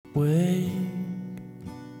Wake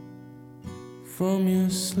from your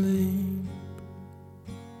sleep,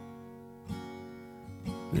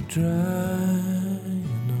 the drying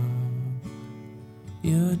of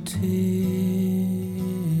your tears.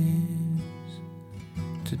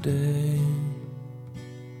 Today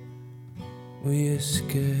we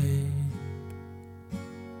escape,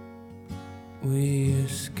 we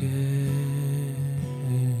escape.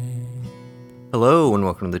 Hello and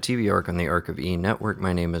welcome to the TV Arc on the Arc of E Network.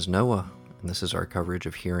 My name is Noah, and this is our coverage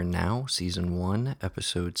of Here and Now, Season 1,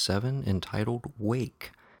 Episode 7, entitled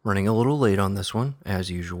Wake. Running a little late on this one, as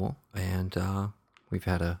usual, and we've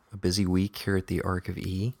had a busy week here at the Arc of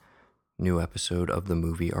E. New episode of the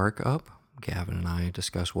movie Arc up. Gavin and I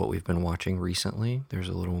discuss what we've been watching recently. There's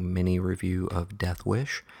a little mini review of Death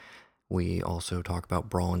Wish. We also talk about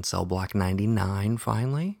Brawl in Cell Block 99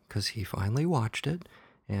 finally, because he finally watched it.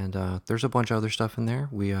 And there's a bunch of other stuff in there.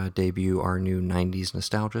 We debut our new 90s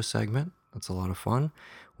nostalgia segment. That's a lot of fun.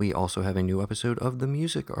 We also have a new episode of the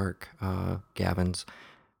Music Arc, Gavin's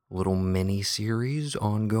little mini series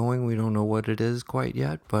ongoing. We don't know what it is quite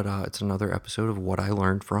yet, but it's another episode of What I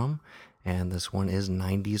Learned From. And this one is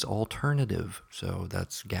 90s Alternative. So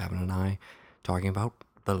that's Gavin and I talking about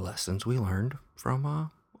the lessons we learned from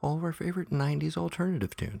all of our favorite 90s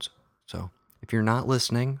alternative tunes. So if you're not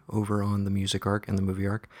listening over on the Music Arc and the Movie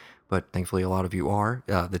Arc, but thankfully a lot of you are,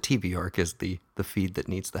 the TV Arc is the feed that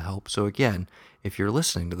needs the help. So again, if you're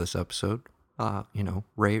listening to this episode,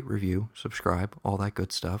 rate, review, subscribe, all that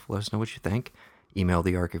good stuff. Let us know what you think. Email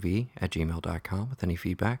thearcofE@gmail.com with any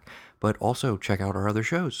feedback. But also check out our other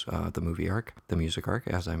shows, the Movie Arc, the Music Arc,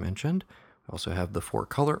 as I mentioned. We also have the Four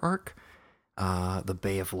Color Arc, the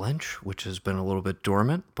Bay of Lynch, which has been a little bit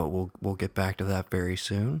dormant, but we'll get back to that very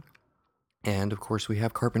soon. And of course, we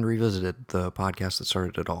have Carpenter Revisited, the podcast that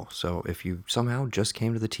started it all. So if you somehow just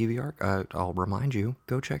came to the TV Arc, I'll remind you,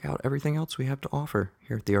 go check out everything else we have to offer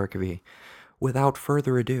here at the Arc of E. Without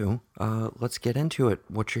further ado, let's get into it.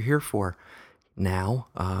 What you're here for now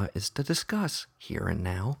is to discuss Here and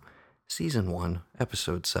Now, Season 1,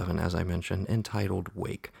 Episode 7, as I mentioned, entitled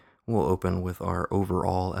Wake. We'll open with our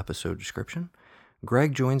overall episode description.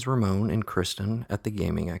 Greg joins Ramon and Kristen at the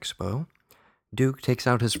Gaming Expo. Duke takes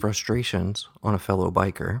out his frustrations on a fellow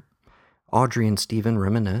biker. Audrey and Steven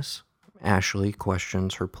reminisce. Ashley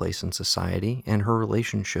questions her place in society and her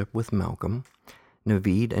relationship with Malcolm.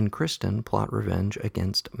 Naveed and Kristen plot revenge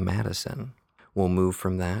against Madison. We'll move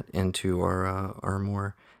from that into our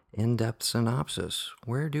more in-depth synopsis.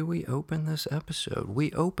 Where do we open this episode?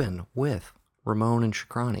 We open with Ramon and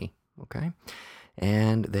Shakrani, okay?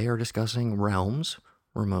 And they are discussing Realms,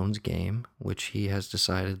 Ramon's game, which he has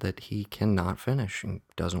decided that he cannot finish and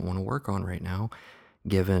doesn't want to work on right now,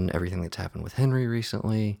 given everything that's happened with Henry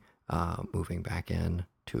recently, moving back in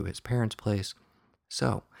to his parents' place.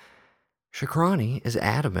 So, Shakrani is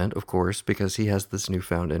adamant, of course, because he has this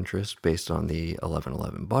newfound interest based on the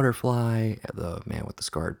 1111 butterfly, the man with the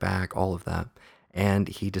scarred back, all of that. And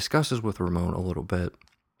he discusses with Ramon a little bit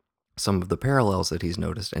some of the parallels that he's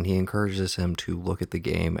noticed, and he encourages him to look at the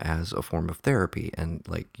game as a form of therapy, and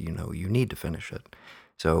you need to finish it.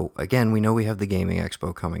 So again, we know we have the Gaming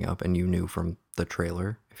Expo coming up, and you knew from the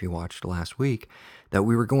trailer, if you watched last week, that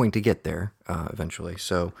we were going to get there eventually.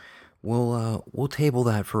 So we'll table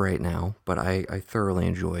that for right now, but I thoroughly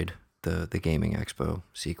enjoyed the Gaming Expo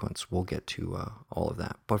sequence. We'll get to all of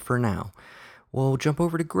that. But for now, we'll jump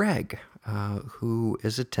over to Greg, who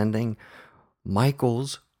is attending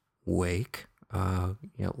Michael's wake. A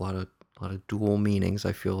lot of dual meanings,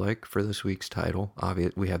 I feel like, for this week's title.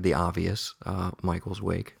 We have the obvious Michael's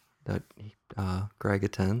wake that Greg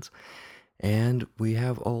attends, and we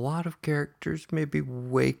have a lot of characters maybe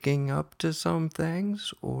waking up to some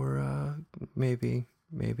things, or maybe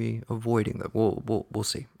avoiding them. We'll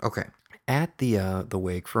see. Okay. At the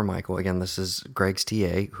wake for Michael, again, this is Greg's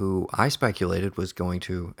TA, who I speculated was going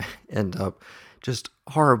to end up just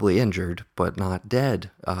horribly injured, but not dead.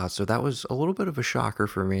 So that was a little bit of a shocker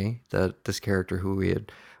for me, that this character who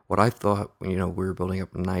what I thought, we were building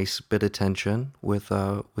up a nice bit of tension with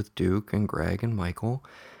Duke and Greg and Michael.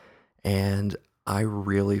 And I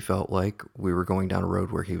really felt like we were going down a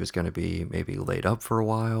road where he was going to be maybe laid up for a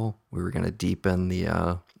while. We were going to deepen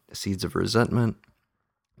the seeds of resentment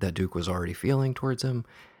that Duke was already feeling towards him,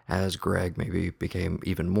 as Greg maybe became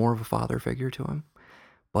even more of a father figure to him.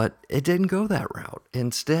 But it didn't go that route.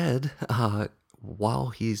 Instead, while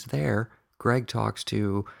he's there, Greg talks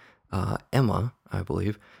to Emma, I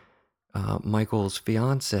believe, Michael's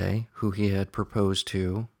fiance, who he had proposed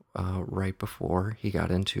to right before he got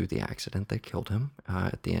into the accident that killed him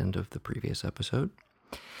at the end of the previous episode.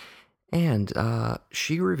 And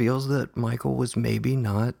she reveals that Michael was maybe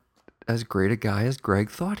not as great a guy as Greg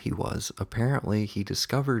thought he was. Apparently, he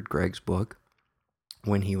discovered Greg's book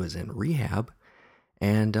when he was in rehab,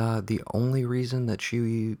 and the only reason that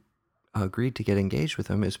she agreed to get engaged with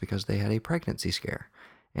him is because they had a pregnancy scare.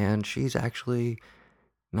 And she's actually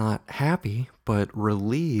not happy, but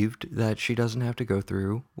relieved that she doesn't have to go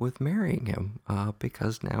through with marrying him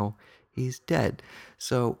because now he's dead.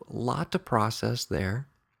 So, a lot to process there.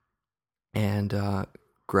 And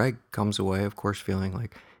Greg comes away, of course, feeling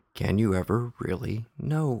like, can you ever really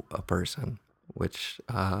know a person? Which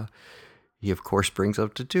he, of course, brings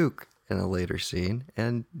up to Duke in a later scene.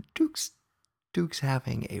 And Duke's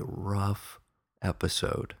having a rough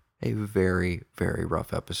episode, a very, very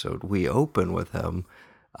rough episode. We open with him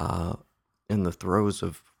in the throes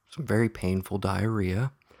of some very painful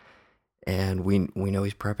diarrhea, and we know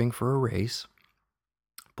he's prepping for a race,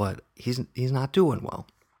 but he's not doing well.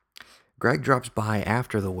 Greg drops by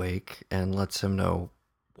after the wake and lets him know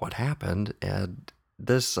what happened, and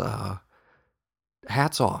this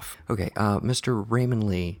hats off. Okay, Mr. Raymond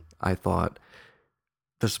Lee, I thought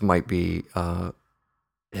this might be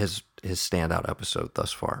his standout episode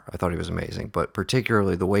thus far. I thought he was amazing, but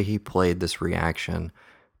particularly the way he played this reaction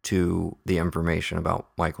to the information about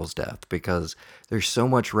Michael's death, because there's so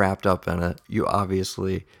much wrapped up in it. You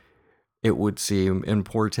obviously, it would seem in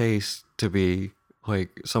poor taste to be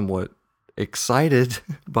like somewhat excited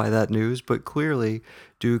by that news, but clearly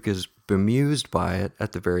Duke is bemused by it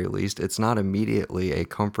at the very least. It's not immediately a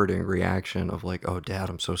comforting reaction of like, oh, Dad,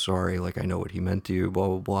 I'm so sorry. Like, I know what he meant to you, blah,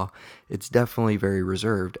 blah, blah. It's definitely very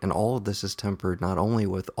reserved. And all of this is tempered not only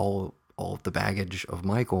with all of the baggage of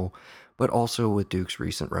Michael, but also with Duke's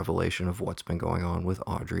recent revelation of what's been going on with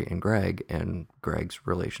Audrey and Greg, and Greg's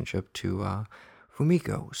relationship to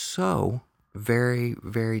Fumiko. So, very,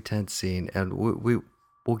 very tense scene. And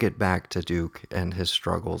we'll get back to Duke and his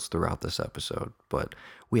struggles throughout this episode, but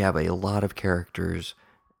we have a lot of characters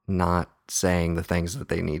not saying the things that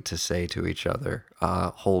they need to say to each other,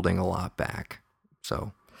 holding a lot back.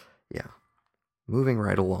 So, yeah. Moving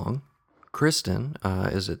right along, Kristen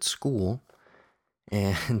is at school,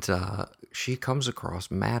 and she comes across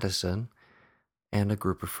Madison and a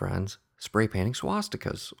group of friends spray painting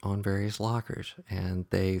swastikas on various lockers, and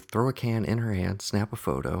they throw a can in her hand, snap a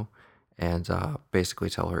photo, and basically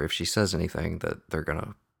tell her if she says anything that they're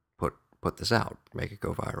gonna put this out, make it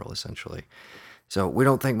go viral, essentially. So we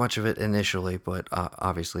don't think much of it initially, but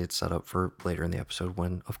obviously it's set up for later in the episode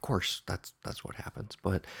when, of course, that's what happens.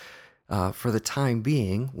 But for the time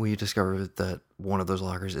being, we discover that one of those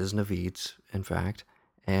lockers is Naveed's, in fact,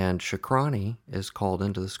 and Shakrani is called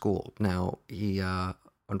into the school. Now, he,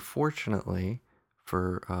 unfortunately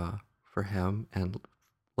for him and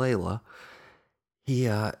Layla, he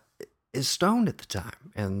is stoned at the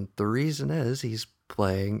time. And the reason is he's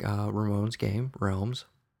playing Ramon's game, Realms,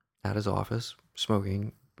 at his office,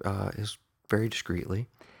 smoking is very discreetly.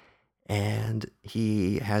 And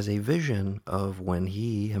he has a vision of when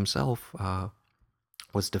he himself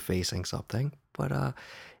was defacing something, but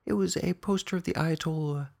it was a poster of the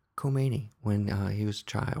Ayatollah Khomeini when he was a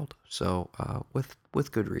child. So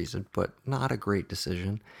with good reason, but not a great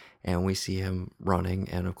decision. And we see him running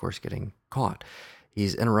and, of course, getting caught.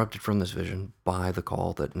 He's interrupted from this vision by the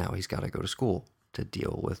call that now he's got to go to school to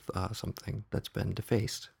deal with something that's been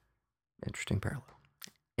defaced. Interesting parallel.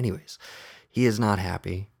 Anyways, he is not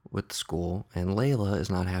happy with the school, and Layla is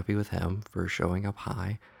not happy with him for showing up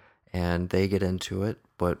high, and they get into it,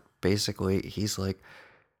 but basically he's like,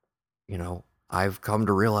 I've come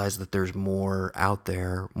to realize that there's more out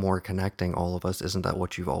there, more connecting all of us. Isn't that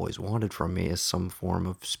what you've always wanted from me, is some form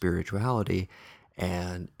of spirituality?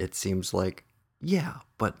 And it seems like, yeah,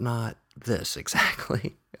 but not this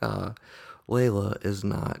exactly. Layla is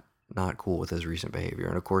not cool with his recent behavior.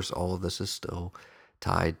 And of course, all of this is still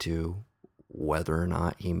tied to whether or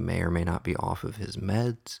not he may or may not be off of his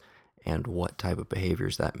meds and what type of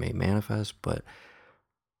behaviors that may manifest. But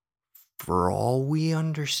for all we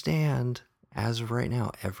understand, as of right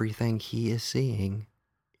now, everything he is seeing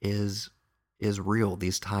is real.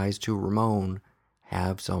 These ties to Ramon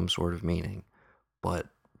have some sort of meaning. But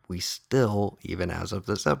we still, even as of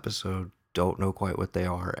this episode, don't know quite what they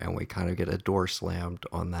are, and we kind of get a door slammed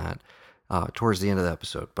on that towards the end of the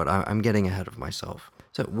episode. But I'm getting ahead of myself.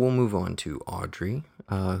 So we'll move on to Audrey,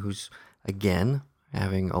 who's, again,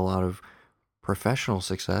 having a lot of professional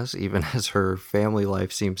success, even as her family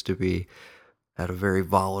life seems to be at a very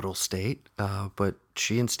volatile state. But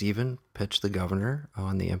she and Stephen pitched the governor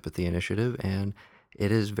on the Empathy Initiative, and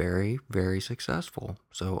it is very, very successful.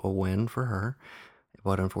 So a win for her.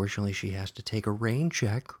 but unfortunately she has to take a rain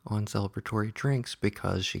check on celebratory drinks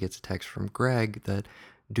because she gets a text from Greg that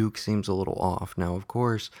Duke seems a little off. Now, of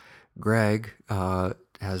course, Greg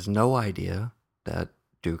has no idea that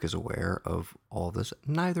Duke is aware of all this.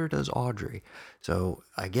 Neither does Audrey. So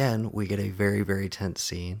again, we get a very, very tense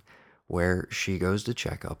scene where she goes to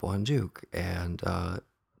check up on Duke, and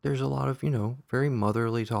there's a lot of, very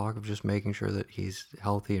motherly talk of just making sure that he's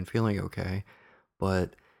healthy and feeling okay.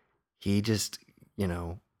 But he just,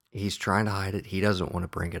 he's trying to hide it. He doesn't want to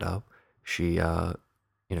bring it up. She,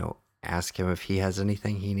 ask him if he has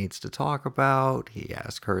anything he needs to talk about. He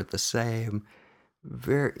asks her the same.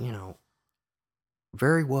 Very,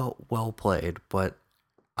 very well played. But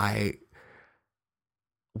I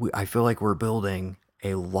feel like we're building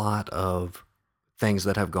a lot of things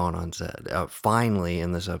that have gone unsaid. Finally,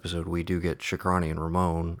 in this episode, we do get Shakrani and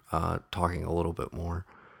Ramon talking a little bit more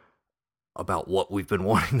about what we've been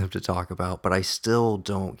wanting them to talk about, but I still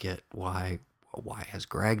don't get why has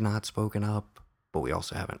Greg not spoken up, but we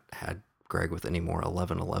also haven't had Greg with any more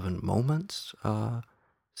 11-11 moments,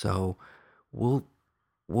 so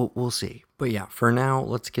we'll see. But yeah, for now,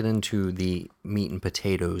 let's get into the meat and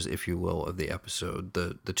potatoes, if you will, of the episode.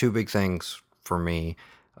 The two big things for me,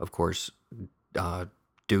 of course,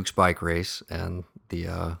 Duke's bike race and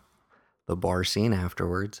the bar scene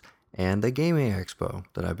afterwards, and the gaming expo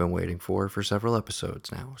that I've been waiting for several episodes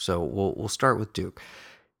now. So we'll start with Duke.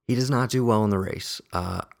 He does not do well in the race.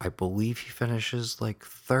 I believe he finishes like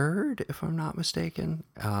third, if I'm not mistaken.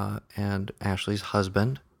 And Ashley's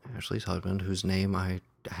husband, whose name I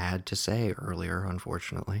had to say earlier,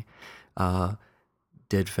 unfortunately,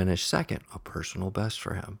 did finish second, a personal best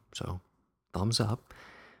for him. So thumbs up.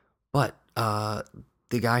 But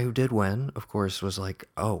the guy who did win, of course, was like,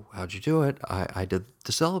 "Oh, how'd you do it?" I did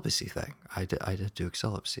the celibacy thing. I did Duke's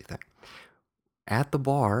celibacy thing. At the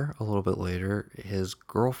bar, a little bit later, his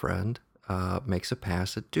girlfriend makes a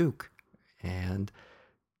pass at Duke. And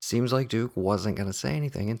seems like Duke wasn't going to say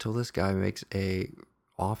anything until this guy makes a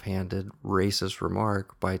offhanded racist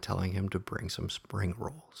remark by telling him to bring some spring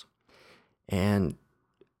rolls. And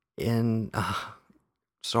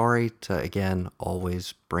sorry to, again,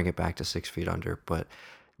 always bring it back to 6 Feet Under, but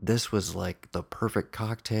this was like the perfect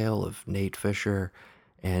cocktail of Nate Fisher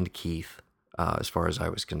and Keith, as far as I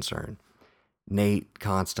was concerned. Nate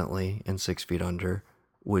constantly, in 6 Feet Under,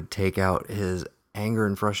 would take out his anger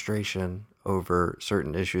and frustration over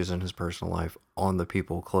certain issues in his personal life on the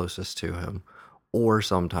people closest to him, or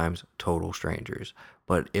sometimes total strangers.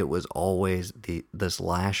 But it was always this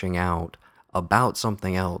lashing out about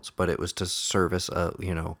something else, but it was to service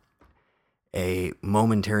a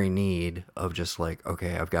momentary need of just like,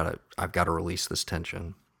 okay, I've got to release this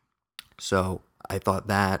tension. So I thought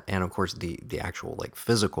that, and of course the actual like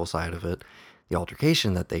physical side of it, the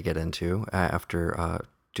altercation that they get into after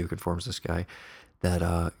Duke informs this guy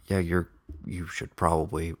that you should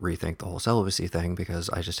probably rethink the whole celibacy thing because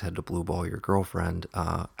I just had to blue ball your girlfriend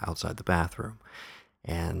outside the bathroom,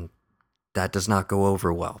 and that does not go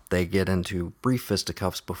over well. They get into brief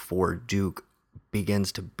fisticuffs before Duke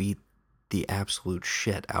begins to beat the absolute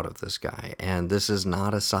shit out of this guy. And this is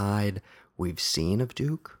not a side we've seen of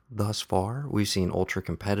Duke thus far. We've seen ultra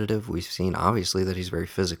competitive. We've seen, obviously, that he's very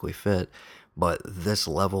physically fit. But this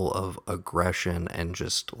level of aggression and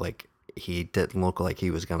just, like, he didn't look like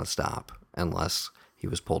he was going to stop unless he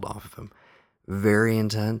was pulled off of him. Very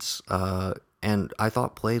intense. And I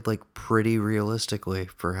thought played like pretty realistically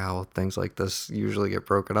for how things like this usually get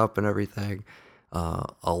broken up and everything.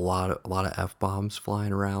 A lot of F-bombs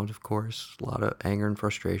flying around, of course, a lot of anger and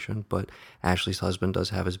frustration, but Ashley's husband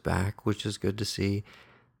does have his back, which is good to see.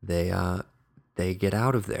 They get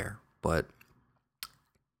out of there, but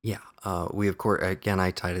yeah, we of course, again,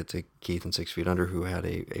 I tied it to Keith and 6 Feet Under, who had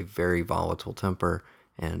a very volatile temper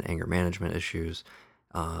and anger management issues.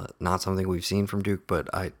 Not something we've seen from Duke,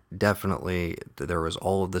 but I definitely, there was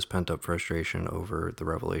all of this pent-up frustration over the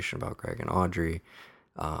revelation about Greg and Audrey,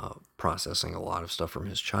 processing a lot of stuff from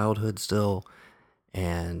his childhood still,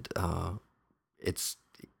 and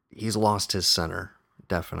he's lost his center,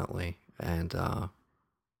 definitely, and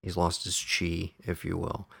he's lost his chi, if you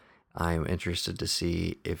will. I'm interested to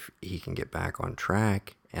see if he can get back on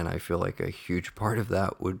track, and I feel like a huge part of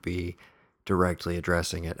that would be directly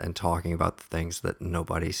addressing it and talking about the things that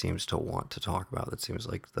nobody seems to want to talk about. That seems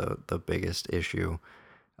like the biggest issue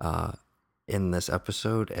in this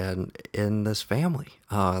episode and in this family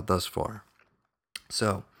thus far.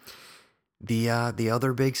 So the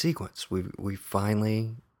other big sequence, we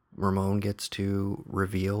finally, Ramon gets to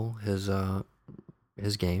reveal his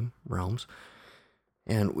game, Realms.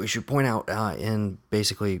 And we should point out in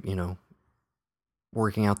basically,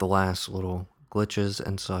 working out the last little glitches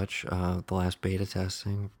and such, the last beta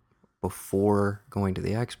testing before going to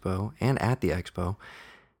the expo and at the expo,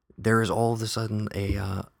 there is all of a sudden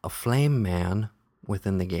a flame man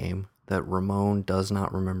within the game that Ramon does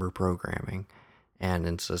not remember programming and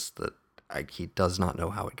insists that he does not know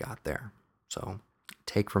how it got there. So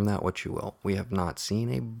take from that what you will. We have not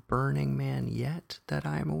seen a Burning Man yet that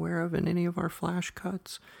I am aware of in any of our flash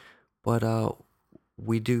cuts, but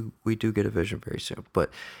we do get a vision very soon.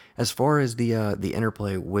 But as far as the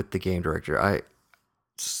interplay with the game director, I'd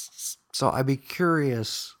be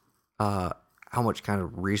curious how much kind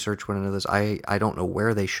of research went into this. I don't know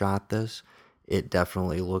where they shot this. It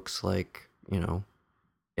definitely looks like,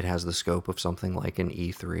 it has the scope of something like an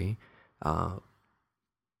E3.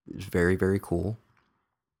 It's very, very cool.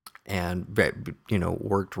 And,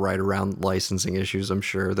 worked right around licensing issues, I'm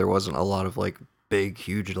sure. There wasn't a lot of, big,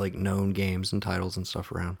 huge, known games and titles and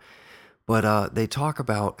stuff around. But they talk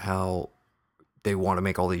about how they want to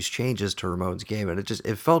make all these changes to Ramon's game, and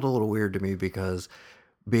it felt a little weird to me because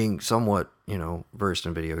being somewhat, versed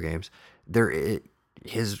in video games,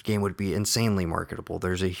 his game would be insanely marketable.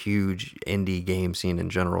 There's a huge indie game scene in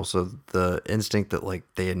general, so the instinct that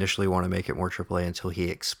they initially want to make it more AAA until he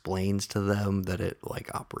explains to them that it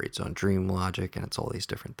operates on dream logic and it's all these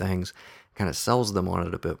different things, kind of sells them on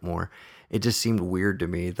it a bit more. It just seemed weird to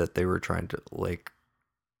me that they were trying to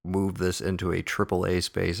move this into a AAA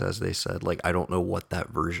space, as they said. I don't know what that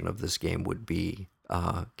version of this game would be,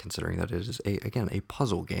 considering that it is a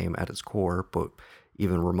puzzle game at its core, but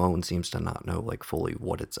even Ramon seems to not know fully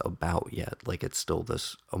what it's about yet. It's still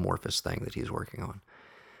this amorphous thing that he's working on.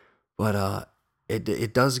 But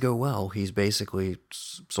it does go well. He's basically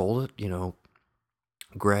sold it.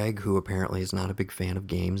 Greg, who apparently is not a big fan of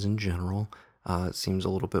games in general, seems a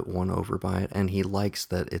little bit won over by it, and he likes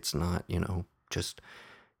that it's not just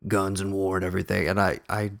guns and war and everything. And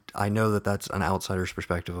I know that that's an outsider's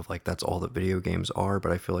perspective of that's all that video games are,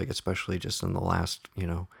 but I feel especially just in the last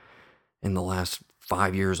in the last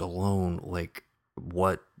 5 years alone,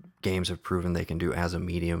 what games have proven they can do as a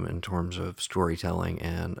medium in terms of storytelling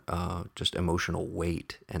and just emotional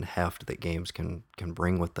weight and heft that games can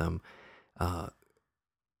bring with them,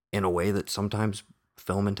 in a way that sometimes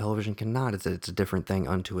film and television cannot. It's a different thing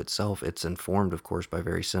unto itself. It's informed, of course, by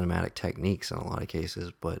very cinematic techniques in a lot of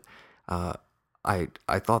cases, but I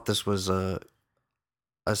thought this was a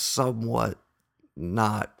somewhat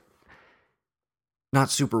not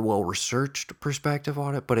super well researched perspective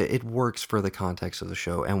on it, but it works for the context of the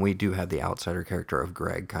show, and we do have the outsider character of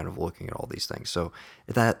Greg kind of looking at all these things. So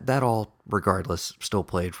that all, regardless, still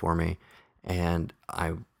played for me, and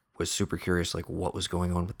I was super curious what was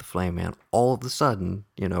going on with the Flame Man. All of a sudden,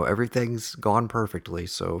 everything's gone perfectly,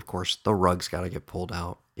 so of course the rug's got to get pulled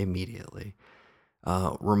out immediately.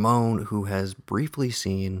 Ramon, who has briefly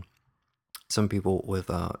seen some people with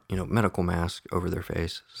medical masks over their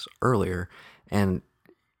faces earlier, and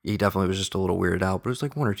he definitely was just a little weirded out, but it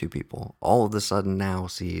was one or two people. All of a sudden now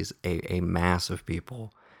sees a mass of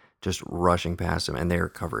people just rushing past him, and they are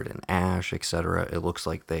covered in ash, etc. It looks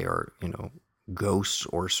like they are, ghosts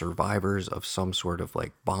or survivors of some sort of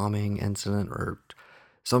bombing incident or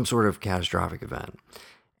some sort of catastrophic event.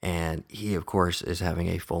 And he, of course, is having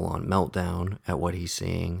a full-on meltdown at what he's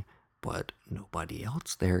seeing, but nobody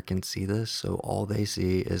else there can see this, so all they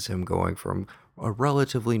see is him going from a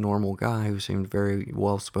relatively normal guy who seemed very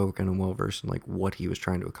well-spoken and well-versed in what he was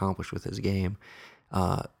trying to accomplish with his game,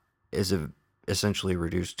 is essentially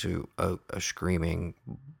reduced to a screaming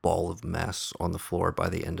ball of mess on the floor by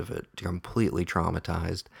the end of it, completely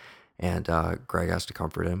traumatized. And Greg has to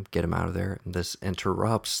comfort him, get him out of there. And this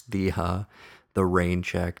interrupts the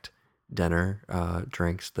rain-checked dinner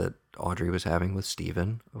drinks that Audrey was having with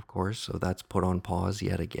Steven, of course. So that's put on pause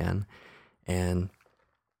yet again. And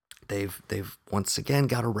they've once again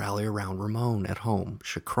got to rally around Ramon at home.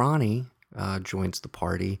 Shakrani joins the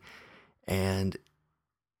party, and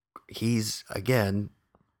he's, again,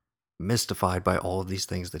 mystified by all of these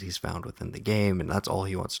things that he's found within the game, and that's all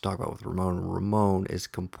he wants to talk about with Ramon. Ramon is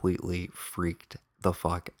completely freaked the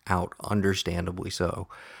fuck out, understandably so.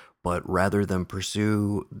 But rather than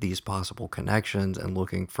pursue these possible connections and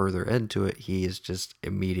looking further into it, he is just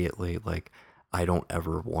immediately I don't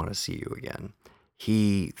ever want to see you again.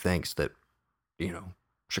 He thinks that,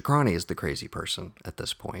 Shakrani is the crazy person at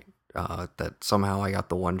this point. That somehow I got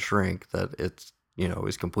the one shrink that it's,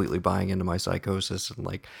 is completely buying into my psychosis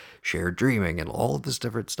and shared dreaming and all of this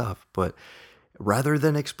different stuff. But rather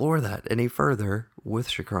than explore that any further with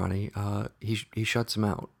Shakrani, he shuts him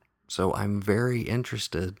out. So I'm very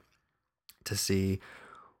interested to see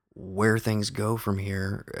where things go from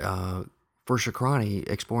here, for Shakrani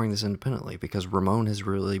exploring this independently, because Ramon has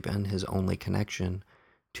really been his only connection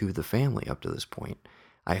to the family up to this point.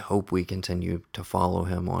 I hope we continue to follow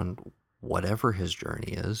him on whatever his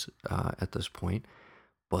journey is at this point,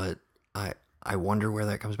 but I wonder where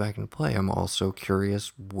that comes back into play. I'm also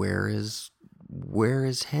curious, where is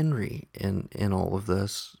Henry in all of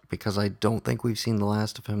this, because I don't think we've seen the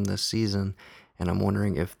last of him this season, and I'm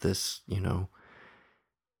wondering if this,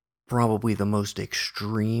 probably the most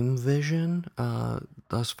extreme vision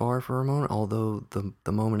thus far for Ramon, although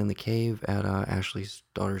the moment in the cave at Ashley's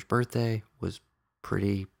daughter's birthday was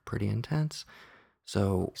pretty intense.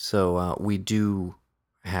 So we do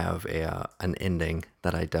have an ending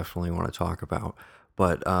that I definitely want to talk about,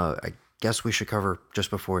 but I guess we should cover, just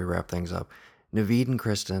before we wrap things up, Naveed and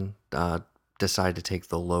Kristen decide to take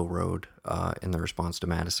the low road in the response to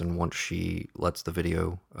Madison once she lets the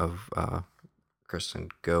video of Kristen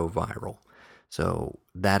go viral. So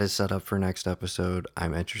that is set up for next episode.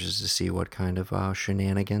 I'm interested to see what kind of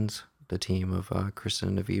shenanigans the team of Kristen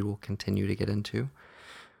and Naveed will continue to get into.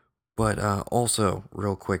 But also,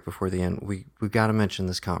 real quick before the end, we've got to mention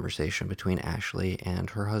this conversation between Ashley and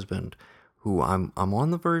her husband, who I'm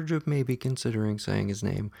on the verge of maybe considering saying his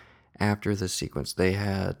name after this sequence. They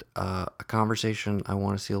had a conversation I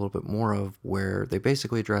want to see a little bit more of, where they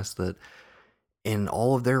basically addressed that in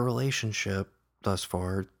all of their relationship thus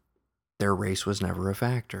far, their race was never a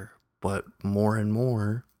factor. But more and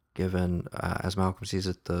more, given, as Malcolm sees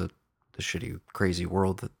it, the shitty, crazy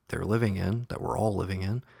world that they're living in, that we're all living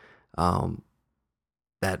in,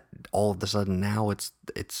 that all of a sudden now it's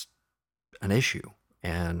an issue,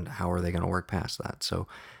 and how are they going to work past that? So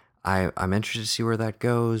I'm interested to see where that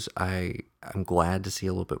goes. I'm glad to see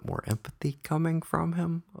a little bit more empathy coming from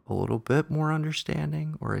him, a little bit more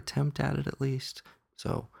understanding, or attempt at it at least.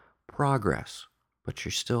 So progress, but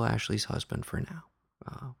you're still Ashley's husband for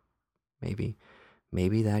now.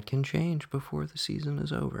 Maybe that can change before the season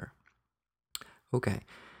is over. Okay,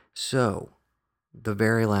 so the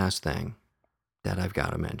very last thing that I've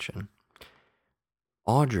got to mention,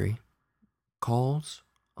 Audrey calls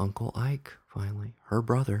Uncle Ike, finally, her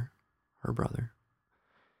brother,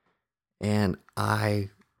 and I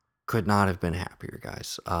could not have been happier,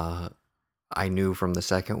 guys. I knew from the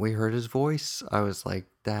second we heard his voice, I was like,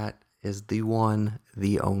 that is the one,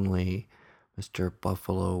 the only Mr.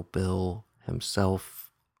 Buffalo Bill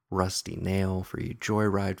himself, Rusty Nail for you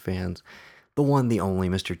Joyride fans, the one, the only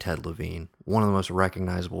Mr. Ted Levine, one of the most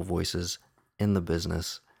recognizable voices in the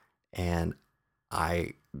business. And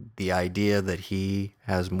the idea that he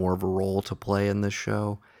has more of a role to play in this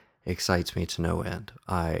show excites me to no end.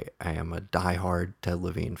 I am a diehard Ted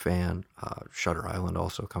Levine fan. Shutter Island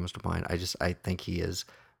also comes to mind. I think he is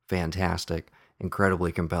fantastic,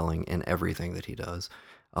 incredibly compelling in everything that he does.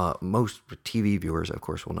 Most TV viewers, of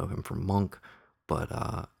course, will know him from Monk, but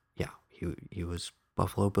yeah, he was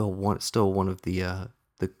Buffalo Bill, still one of the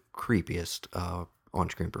creepiest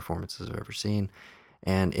on-screen performances I've ever seen,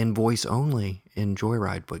 and in voice only in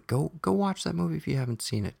Joyride. But go watch that movie if you haven't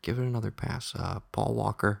seen it. Give it another pass. Paul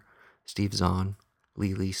Walker, Steve Zahn,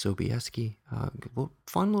 Leelee Sobieski.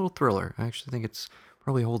 Fun little thriller. I actually think it's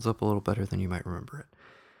probably holds up a little better than you might remember it.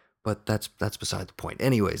 But that's beside the point.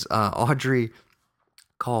 Anyways, Audrey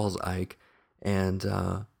calls Ike,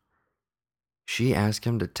 and she asks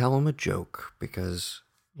him to tell him a joke, because,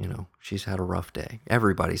 she's had a rough day.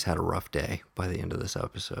 Everybody's had a rough day by the end of this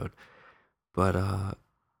episode. But,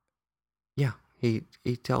 yeah, he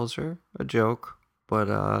tells her a joke. But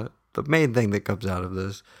the main thing that comes out of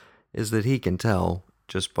this is that he can tell,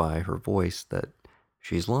 just by her voice, that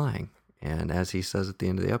she's lying. And as he says at the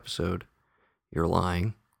end of the episode, "You're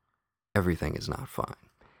lying. Everything is not fine."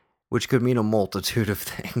 Which could mean a multitude of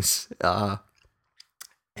things.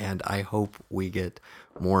 And I hope we get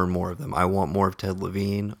more and more of them. I want more of Ted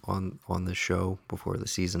Levine on the show before the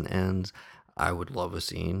season ends. I would love a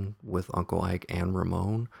scene with Uncle Ike and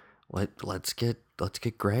Ramon. Let's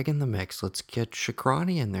get Greg in the mix. Let's get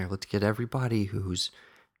Shakrani in there. Let's get everybody who's,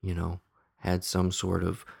 had some sort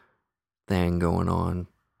of thing going on.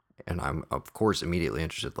 And I'm, of course, immediately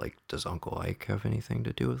interested, like, does Uncle Ike have anything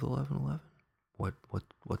to do with 11/11?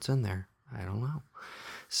 What's in there? I don't know.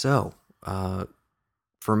 So,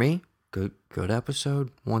 for me, good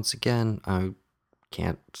episode. Once again, I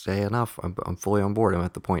can't say enough. I'm fully on board. I'm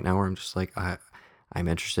at the point now where I'm just like, I'm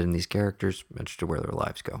interested in these characters. I'm interested where their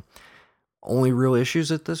lives go. Only real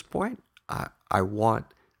issues at this point, I want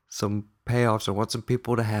some payoffs. I want some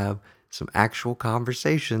people to have some actual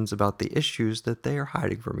conversations about the issues that they are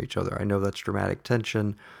hiding from each other. I know that's dramatic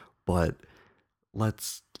tension, but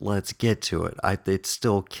let's get to it. It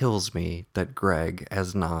still kills me that Greg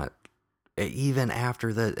has not even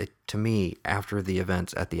after to me, after the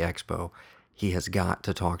events at the expo, he has got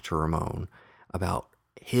to talk to Ramon about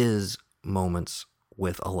his moments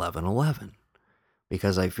with 1111.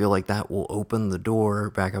 Because I feel like that will open the door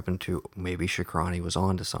back up into maybe Shakrani was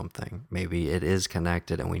onto something. Maybe it is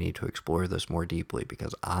connected and we need to explore this more deeply,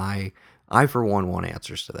 because I for one want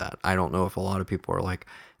answers to that. I don't know if a lot of people are like,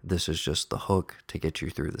 this is just the hook to get you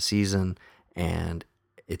through the season and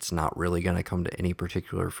it's not really going to come to any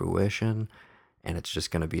particular fruition and it's just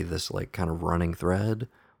going to be this like kind of running thread.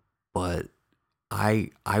 But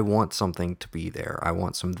I want something to be there. I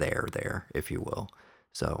want some there, if you will.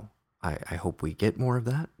 So I hope we get more of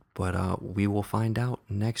that, but we will find out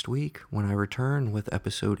next week when I return with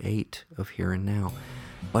episode 8 of Here and Now.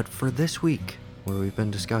 But for this week, where we've been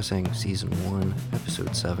discussing season 1,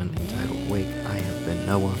 episode 7, entitled Wake, I have been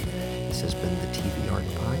Noah. This has been the TV Arc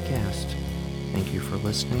Podcast. Thank you for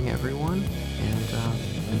listening, everyone, and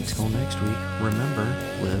until next week, remember,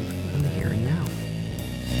 live in the here and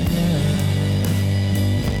now.